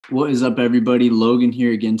What is up, everybody? Logan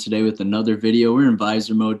here again today with another video. We're in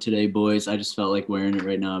visor mode today, boys. I just felt like wearing it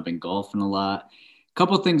right now. I've been golfing a lot. A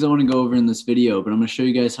couple of things I want to go over in this video, but I'm going to show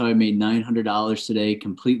you guys how I made $900 today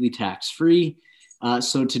completely tax-free.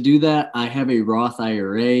 So to do that, I have a Roth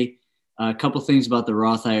IRA. A couple things about the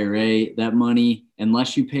Roth IRA. That money,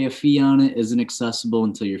 unless you pay a fee on it, isn't accessible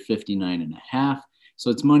until you're 59 and a half. So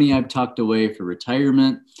it's money I've tucked away for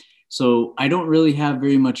retirement. So I don't really have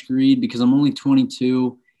very much greed because I'm only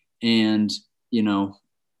 22. And,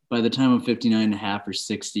 by the time I'm 59 and a half or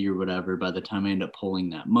 60 or whatever, by the time I end up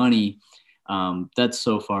pulling that money, that's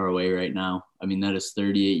so far away right now. I mean, that is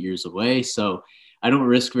 38 years away. So I don't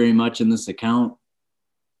risk very much in this account.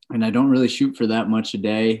 And I don't really shoot for that much a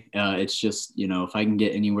day. It's just, if I can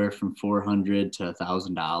get anywhere from $400 to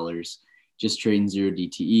 $1,000 just trading 0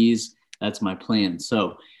 DTEs, that's my plan.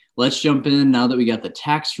 So let's jump in now that we got the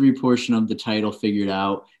tax-free portion of the title figured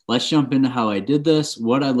out. Let's jump into how I did this,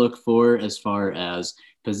 what I look for as far as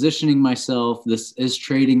positioning myself. This is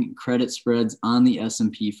trading credit spreads on the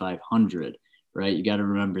S&P 500, right? You got to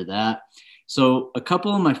remember that. So a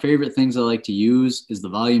couple of my favorite things I like to use is the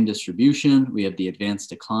volume distribution. We have the advanced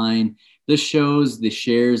decline. This shows the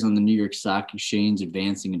shares on the New York Stock Exchange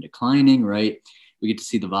advancing and declining, right? We get to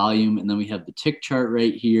see the volume, and then we have the tick chart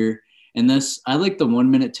right here. And this, I like the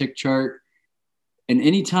 1 minute tick chart. And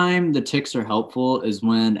anytime the ticks are helpful is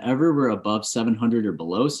whenever we're above 700 or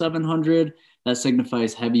below 700, that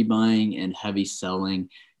signifies heavy buying and heavy selling.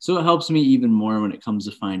 So it helps me even more when it comes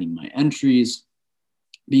to finding my entries.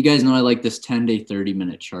 But you guys know I like this 10-day,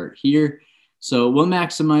 30-minute chart here. So we'll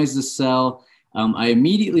maximize the sell. I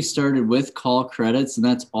immediately started with call credits, and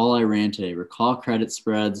that's all I ran today were call credit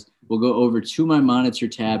spreads. We'll go over to my monitor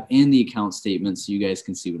tab and the account statement so you guys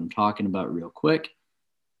can see what I'm talking about real quick.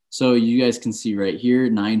 So you guys can see right here,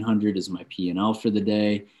 900 is my P&L for the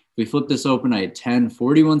day. If we flip this open, I had 10,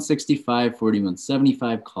 4165,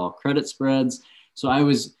 4175 call credit spreads. So I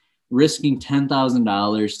was risking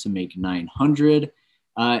 $10,000 to make 900.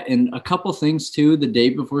 And a couple things too, the day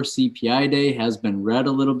before CPI day has been red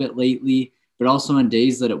a little bit lately, but also on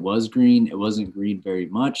days that it was green, it wasn't green very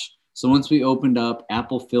much. So once we opened up,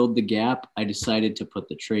 Apple filled the gap, I decided to put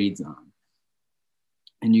the trades on.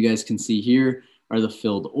 And you guys can see here are the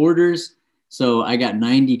filled orders. So I got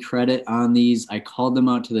 90 credit on these. I called them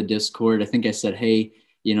out to the Discord. I think I said, hey,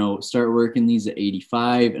 start working these at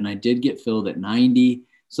 85. And I did get filled at 90.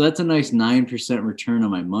 So that's a nice 9% return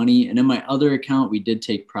on my money. And in my other account, we did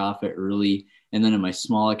take profit early. And then in my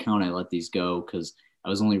small account, I let these go because I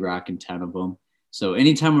was only rocking 10 of them. So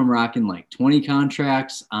anytime I'm rocking like 20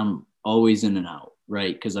 contracts, I'm always in and out,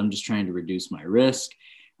 right? Because I'm just trying to reduce my risk.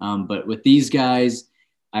 But with these guys,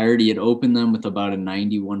 I already had opened them with about a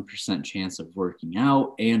 91% chance of working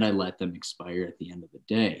out, and I let them expire at the end of the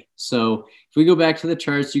day. So if we go back to the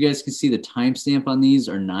charts, you guys can see the timestamp on these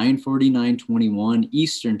are 9:49:21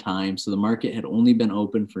 Eastern time. So the market had only been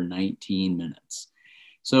open for 19 minutes.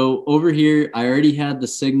 So over here, I already had the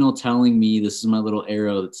signal telling me, this is my little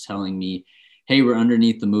arrow that's telling me, hey, we're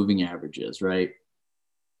underneath the moving averages, right?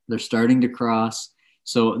 They're starting to cross.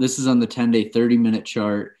 So this is on the 10-day, 30-minute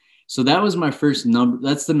chart. So that was my first number.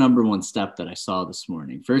 That's the number one step that I saw this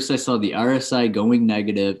morning. First, I saw the RSI going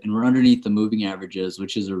negative, and we're underneath the moving averages,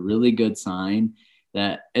 which is a really good sign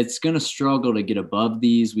that it's going to struggle to get above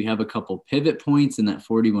these. We have a couple pivot points in that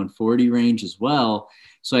 4140 range as well.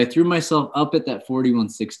 So I threw myself up at that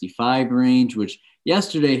 4165 range, which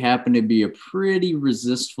yesterday happened to be a pretty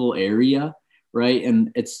resistful area, right?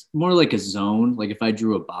 And it's more like a zone. Like if I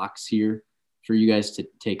drew a box here for you guys to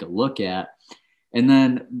take a look at. And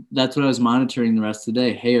then that's what I was monitoring the rest of the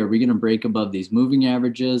day. Hey, are we going to break above these moving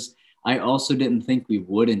averages? I also didn't think we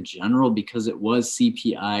would in general because it was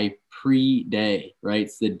CPI pre-day, right?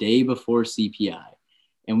 It's the day before CPI.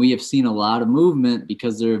 And we have seen a lot of movement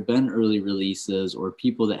because there have been early releases or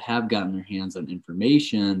people that have gotten their hands on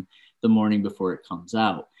information the morning before it comes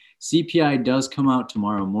out. CPI does come out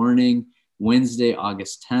tomorrow morning, Wednesday,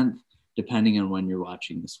 August 10th, depending on when you're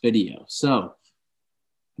watching this video. So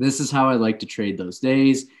this is how I like to trade those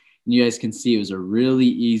days. And you guys can see it was a really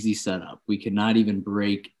easy setup. We could not even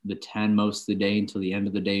break the 10 most of the day until the end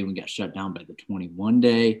of the day. We got shut down by the 21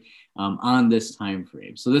 day on this time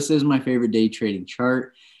frame. So this is my favorite day trading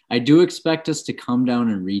chart. I do expect us to come down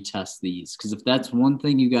and retest these because if that's one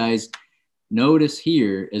thing you guys notice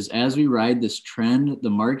here is as we ride this trend, the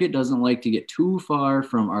market doesn't like to get too far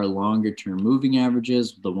from our longer term moving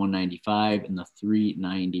averages, the 195 and the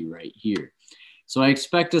 390 right here. So I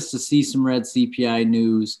expect us to see some red CPI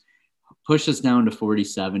news, push us down to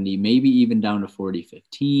 40.70, maybe even down to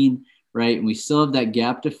 40.15, right? And we still have that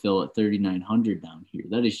gap to fill at 3,900 down here.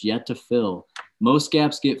 That is yet to fill most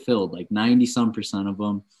gaps get filled, like 90% of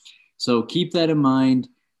them. So keep that in mind.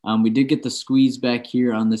 We did get the squeeze back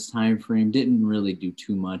here on this time frame. Didn't really do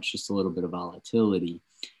too much, just a little bit of volatility.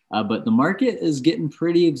 But the market is getting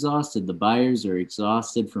pretty exhausted. The buyers are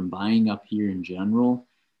exhausted from buying up here in general.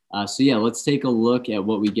 So yeah, let's take a look at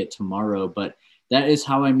what we get tomorrow. But that is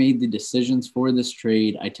how I made the decisions for this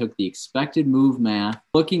trade. I took the expected move math.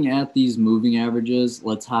 Looking at these moving averages,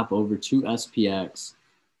 let's hop over to SPX.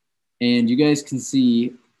 And you guys can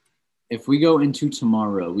see, if we go into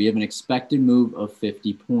tomorrow, we have an expected move of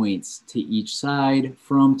 50 points to each side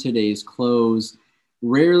from today's close.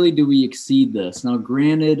 Rarely do we exceed this. Now,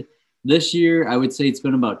 granted, this year, I would say it's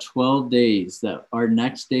been about 12 days that our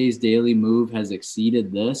next day's daily move has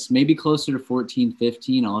exceeded this, maybe closer to 14,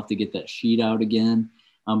 15. I'll have to get that sheet out again.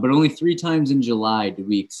 But only 3 times in July did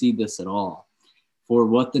we exceed this at all for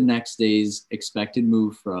what the next day's expected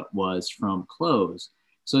move was from close.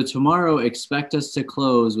 So tomorrow, expect us to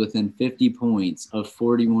close within 50 points of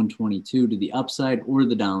 41.22 to the upside or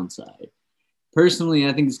the downside. Personally,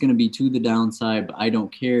 I think it's going to be to the downside, but I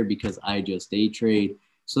don't care because I just day trade.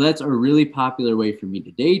 So that's a really popular way for me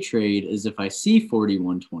to day trade is if I see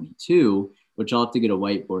 41.22, which I'll have to get a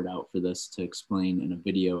whiteboard out for this to explain in a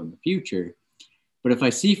video in the future. But if I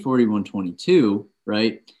see 41.22,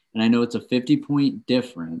 right, and I know it's a 50-point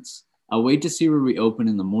difference, I'll wait to see where we open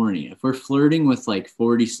in the morning. If we're flirting with like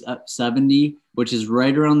 40.70, which is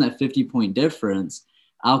right around that 50-point difference,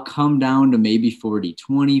 I'll come down to maybe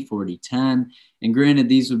 40.20, 40.10. And granted,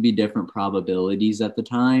 these would be different probabilities at the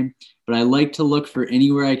time, but I like to look for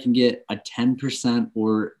anywhere I can get a 10%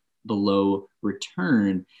 or below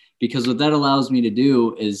return, because what that allows me to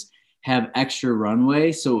do is have extra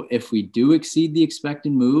runway. So if we do exceed the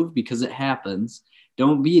expected move, because it happens,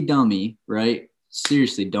 don't be a dummy, right?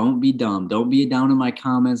 Seriously, don't be dumb. Don't be down in my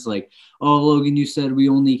comments like, oh, Logan, you said we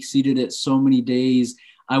only exceeded it so many days.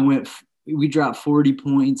 We dropped 40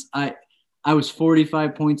 points. I was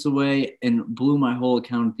 45 points away and blew my whole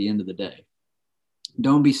account at the end of the day.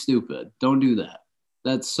 Don't be stupid. Don't do that.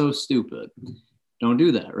 That's so stupid. Don't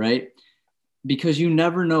do that, right? Because you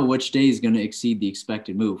never know which day is going to exceed the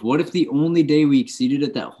expected move. What if the only day we exceeded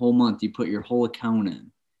it that whole month, you put your whole account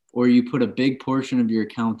in? Or you put a big portion of your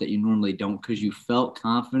account that you normally don't because you felt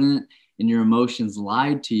confident and your emotions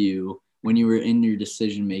lied to you when you were in your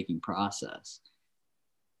decision-making process.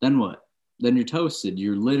 Then what? Then you're toasted.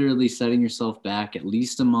 You're literally setting yourself back at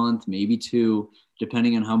least a month, maybe 2,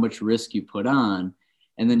 depending on how much risk you put on.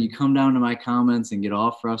 And then you come down to my comments and get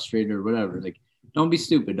all frustrated or whatever. Like, don't be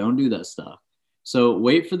stupid. Don't do that stuff. So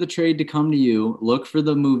wait for the trade to come to you. Look for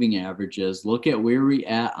the moving averages. Look at where we're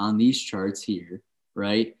at on these charts here,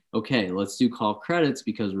 right? Okay, let's do call credits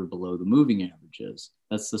because we're below the moving averages.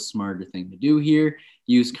 That's the smarter thing to do here.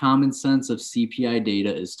 Use common sense of CPI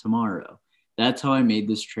data is tomorrow. That's how I made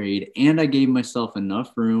this trade. And I gave myself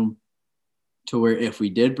enough room to where if we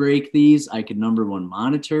did break these, I could, number one,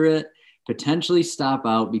 monitor it, potentially stop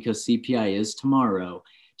out because CPI is tomorrow,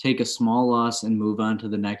 take a small loss and move on to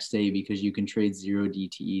the next day because you can trade 0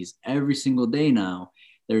 DTEs every single day now.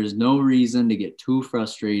 There's no reason to get too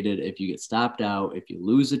frustrated if you get stopped out, if you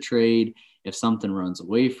lose a trade, if something runs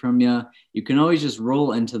away from you. You can always just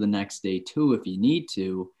roll into the next day too if you need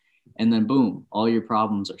to. And then boom, all your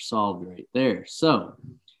problems are solved right there. So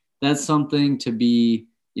that's something to be,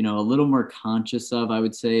 a little more conscious of, I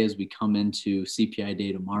would say, as we come into CPI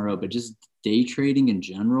day tomorrow, but just day trading in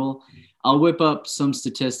general. I'll whip up some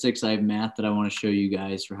statistics. I have math that I want to show you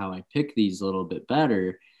guys for how I pick these a little bit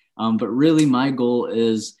better. But really my goal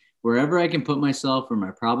is wherever I can put myself where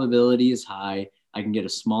my probability is high, I can get a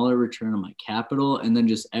smaller return on my capital, and then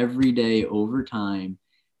just every day over time,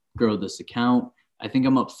 grow this account. I think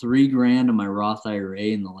I'm up $3,000 on my Roth IRA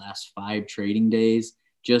in the last 5 trading days,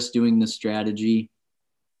 just doing this strategy,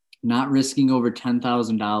 not risking over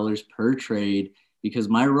 $10,000 per trade because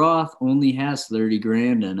my Roth only has 30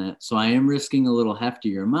 grand in it. So I am risking a little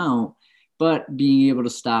heftier amount, but being able to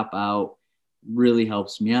stop out really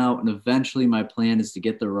helps me out. And eventually my plan is to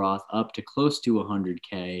get the Roth up to close to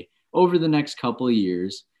 100K over the next couple of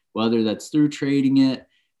years, whether that's through trading it,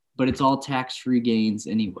 but it's all tax-free gains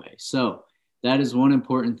anyway. So that is one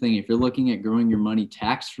important thing. If you're looking at growing your money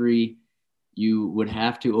tax-free, you would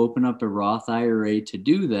have to open up a Roth IRA to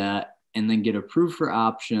do that and then get approved for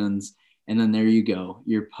options. And then there you go.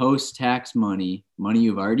 Your post-tax money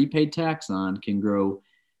you've already paid tax on, can grow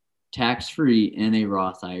tax-free in a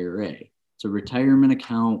Roth IRA. It's a retirement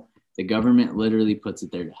account. The government literally puts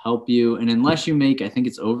it there to help you. And unless you make, I think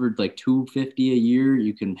it's over like $250 a year,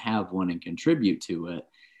 you can have one and contribute to it.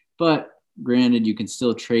 But granted, you can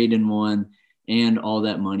still trade in one and all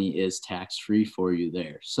that money is tax-free for you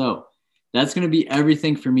there. So that's going to be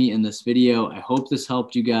everything for me in this video. I hope this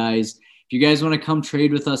helped you guys. If you guys want to come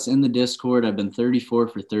trade with us in the Discord, I've been 34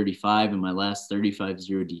 for 35 in my last 35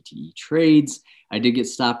 0DTE trades. I did get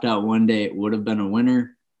stopped out one day. It would have been a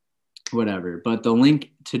winner, whatever. But the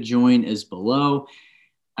link to join is below.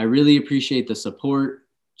 I really appreciate the support.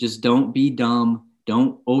 Just don't be dumb.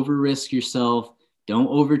 Don't over risk yourself. Don't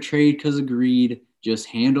over trade because of greed. Just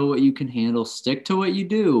handle what you can handle. Stick to what you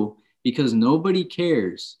do because nobody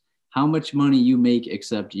cares how much money you make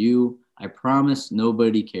except you. I promise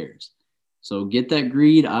nobody cares. So get that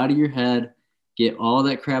greed out of your head. Get all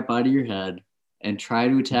that crap out of your head and try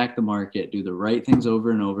to attack the market. Do the right things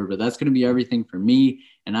over and over. But that's going to be everything for me.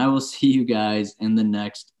 And I will see you guys in the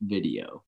next video.